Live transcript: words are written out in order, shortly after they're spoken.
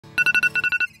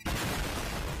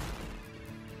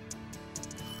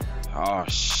Oh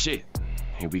shit,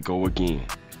 here we go again.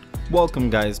 Welcome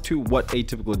guys to what a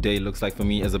typical day looks like for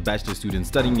me as a bachelor student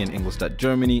studying in Ingolstadt,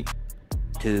 Germany.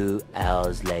 2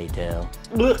 hours later.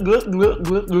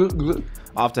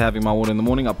 After having my water in the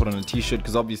morning, I put on a t-shirt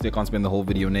because obviously I can't spend the whole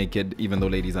video naked, even though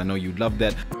ladies, I know you'd love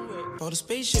that.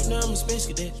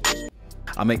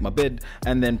 I make my bed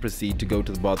and then proceed to go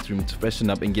to the bathroom to freshen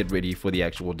up and get ready for the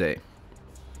actual day.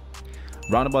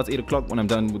 Round about 8 o'clock when I'm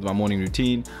done with my morning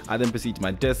routine, I then proceed to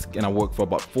my desk and I work for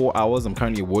about 4 hours. I'm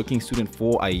currently a working student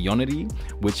for Ionity,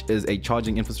 which is a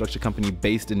charging infrastructure company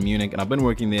based in Munich, and I've been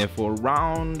working there for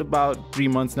around about 3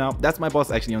 months now. That's my boss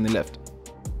actually on the left.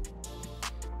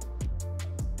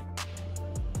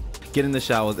 Get in the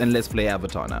showers and let's play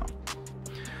Avatar now.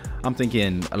 I'm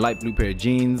thinking a light blue pair of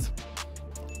jeans,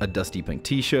 a dusty pink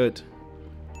t-shirt,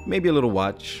 maybe a little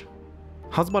watch.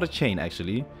 How's about a chain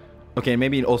actually? Okay,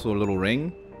 maybe also a little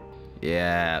ring.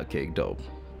 Yeah, okay, dope.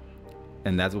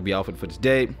 And that's what we outfit for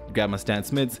today. Grab my Stan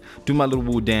Smiths, do my little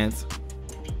woo dance,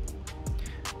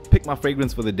 pick my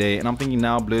fragrance for the day, and I'm thinking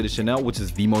now Bleu de Chanel, which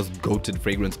is the most goated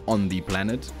fragrance on the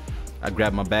planet. I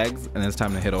grab my bags and then it's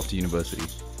time to head off to university.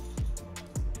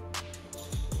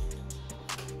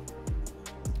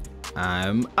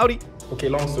 I'm outie. Okay,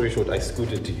 long story short, I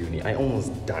scooted to uni. I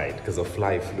almost died because a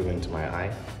fly flew into my eye,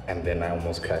 and then I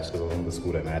almost crashed because I was on the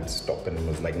scooter and I had to stop, and it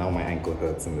was like, now my ankle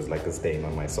hurts and there's like a stain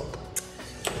on my sock.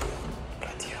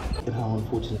 Look how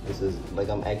unfortunate this is. Like,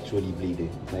 I'm actually bleeding.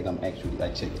 Like, I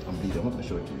checked, I'm bleeding. I'm not gonna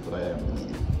show it to you, but I am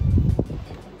bleeding.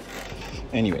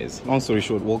 Anyways, long story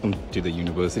short, welcome to the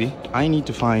university. I need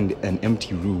to find an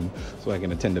empty room so I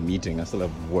can attend a meeting. I still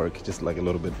have work just like a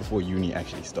little bit before uni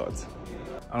actually starts.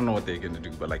 I don't know what they're gonna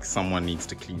do, but like someone needs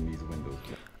to clean these windows.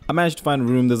 I managed to find a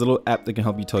room. There's a little app that can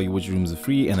help you tell you which rooms are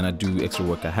free, and then I do extra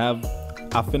work I have.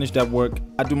 I finish that work,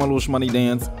 I do my little shmoney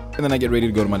dance, and then I get ready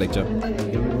to go to my lecture.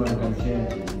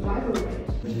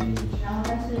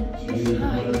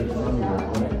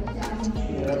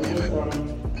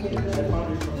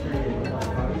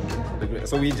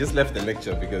 So we just left the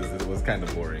lecture because it was kind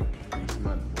of boring.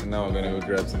 And now we're gonna go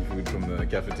grab some food from the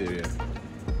cafeteria.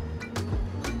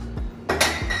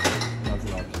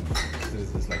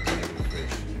 This is like fresh.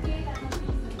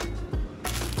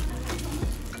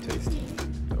 Tasty.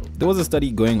 There was a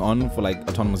study going on for like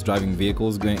autonomous driving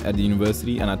vehicles going at the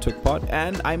university, and I took part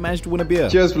and I managed to win a beer.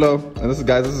 Cheers, Flo. And this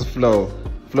is Flo.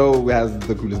 Flo has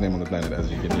the coolest name on the planet, as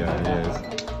you can hear. Yes.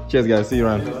 Cheers, guys. See you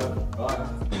around.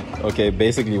 Okay,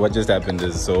 basically what just happened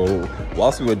is, so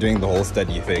whilst we were doing the whole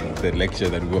study thing, the lecture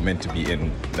that we were meant to be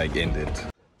in like ended.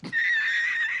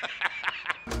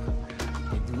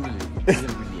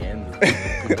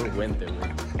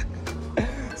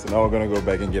 So now we're gonna go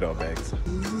back and get our bags.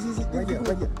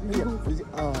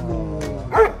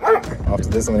 After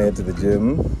this, I'm gonna head to the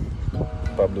gym.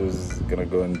 Pablo's gonna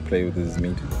go and play with his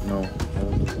meat. No.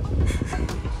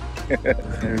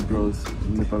 Hair grows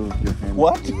in the palm of your hand.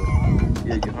 What?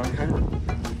 Yeah, your hand.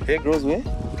 Hair grows where?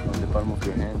 On the palm of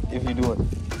your hand. If you do it.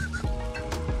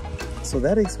 So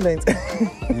that explains.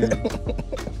 Yeah.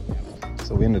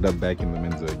 So we ended up back in the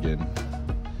Mensa again.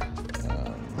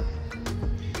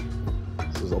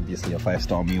 This was obviously a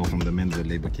 5-star meal from the Mensa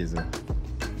Leberkäse,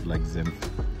 like Zenf.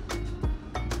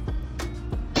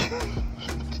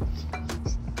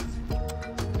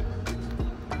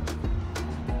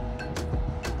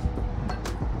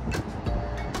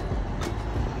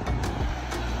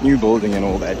 New building and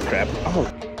all that crap. Oh.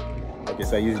 Okay,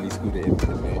 so I usually scooter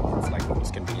everywhere. It's like the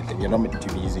most convenient thing. You're not meant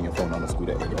to be using your phone on a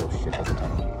scooter. Oh shit, that's a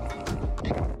tunnel.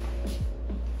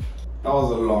 That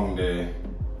was a long day.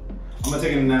 I'm gonna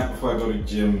take a nap before I go to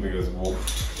gym because woof,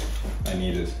 I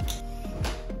need it.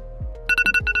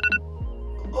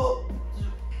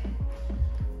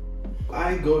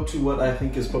 I go to what I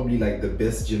think is probably like the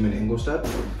best gym in Ingolstadt,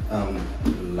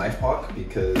 Life Park,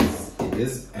 because it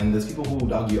is, and there's people who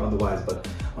would argue otherwise, but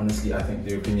honestly I think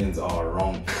their opinions are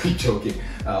wrong. Joking.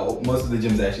 Most of the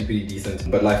gyms are actually pretty decent,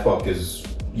 but Life Park is,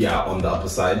 yeah, on the upper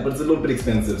side, but it's a little bit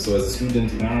expensive, so as a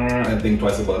student, I think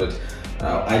twice about it.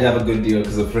 I'd have a good deal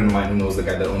because a friend of mine who knows the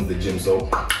guy that owns the gym, so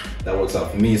that works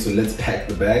out for me. So let's pack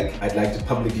the bag. I'd like to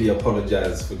publicly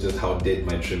apologize for just how dead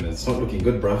my trim is. It's not looking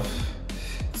good, bruv.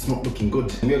 It's not looking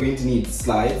good. We are going to need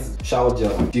slides, shower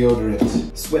gel,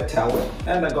 deodorant, sweat towel,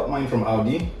 and I got mine from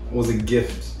Audi. It was a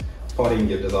gift, parting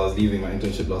gift as I was leaving my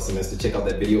internship last semester. Check out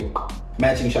that video.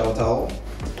 Matching shower towel.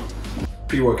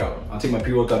 Pre-workout. I'll take my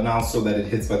pre-workout now so that it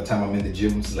hits by the time I'm in the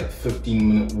gym. It's like a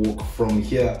 15-minute walk from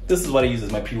here. This is what I use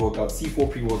as my pre-workout. C4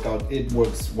 pre-workout. It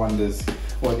works wonders,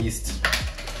 or at least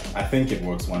I think it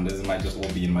works wonders. It might just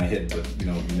all be in my head, but you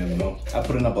know, you never know. I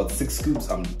put in about 6 scoops.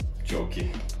 I'm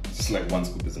joking. Just like 1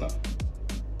 scoop is enough.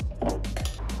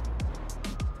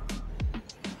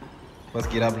 Let's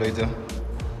get up later.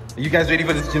 Are you guys ready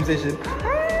for this gym session?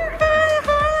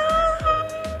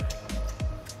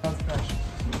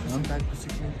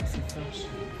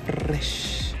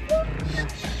 Fresh.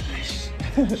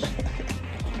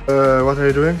 What are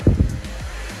you doing?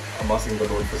 I'm asking the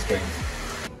Lord for strength.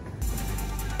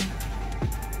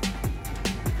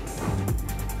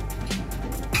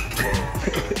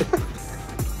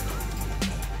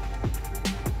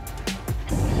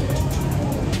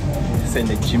 Send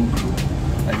the gym crew.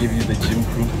 I give you the gym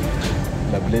crew.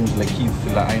 La blend, la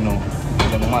Keith, la I know.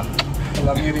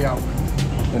 La Miriam.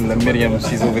 And la Miriam,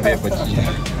 she's over there, but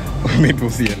maybe we'll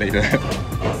see her later.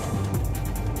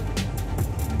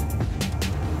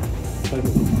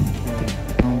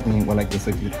 We're like the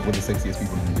sexiest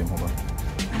people in the gym. Hold on.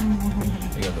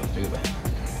 Check it out. Check it out.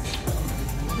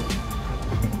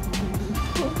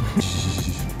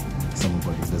 Some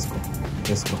buddies, let's go.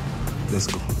 Let's go. Let's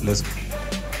go. Let's go.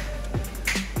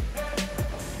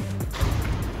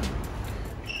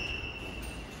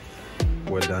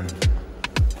 Well done.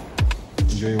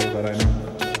 Enjoy your workout right now.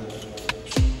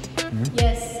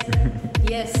 Yes.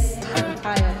 Yes. I'm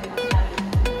tired.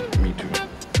 Me too.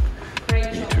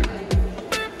 Great Me job.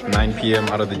 too. 9 p.m.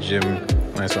 out of the gym.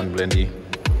 Nice one, Blendy.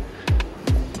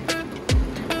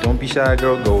 Don't be shy,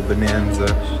 girl. Go bonanza.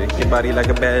 Shake your body like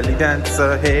a belly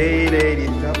dancer. Hey, ladies,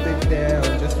 drop it down.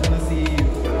 Just wanna see you.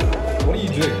 What are you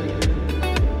doing?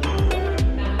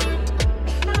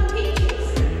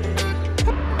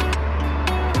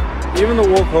 Even the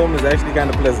walk home is actually kind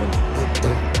of pleasant.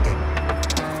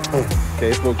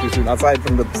 Okay, spoke too soon. Aside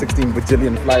from the 16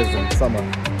 bajillion flies in summer,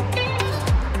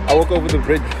 I walk over the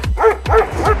bridge.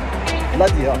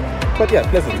 Bloody hell. But yeah,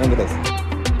 pleasant nonetheless.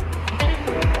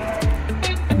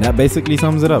 And that basically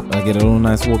sums it up. I get a little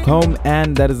nice walk home,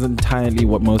 and that is entirely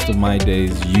what most of my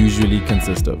days usually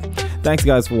consist of. Thanks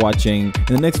guys for watching.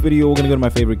 In the next video, we're gonna go to my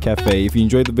favorite cafe. If you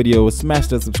enjoyed the video, smash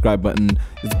that subscribe button.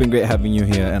 It's been great having you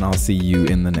here, and I'll see you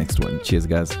in the next one. Cheers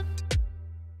guys.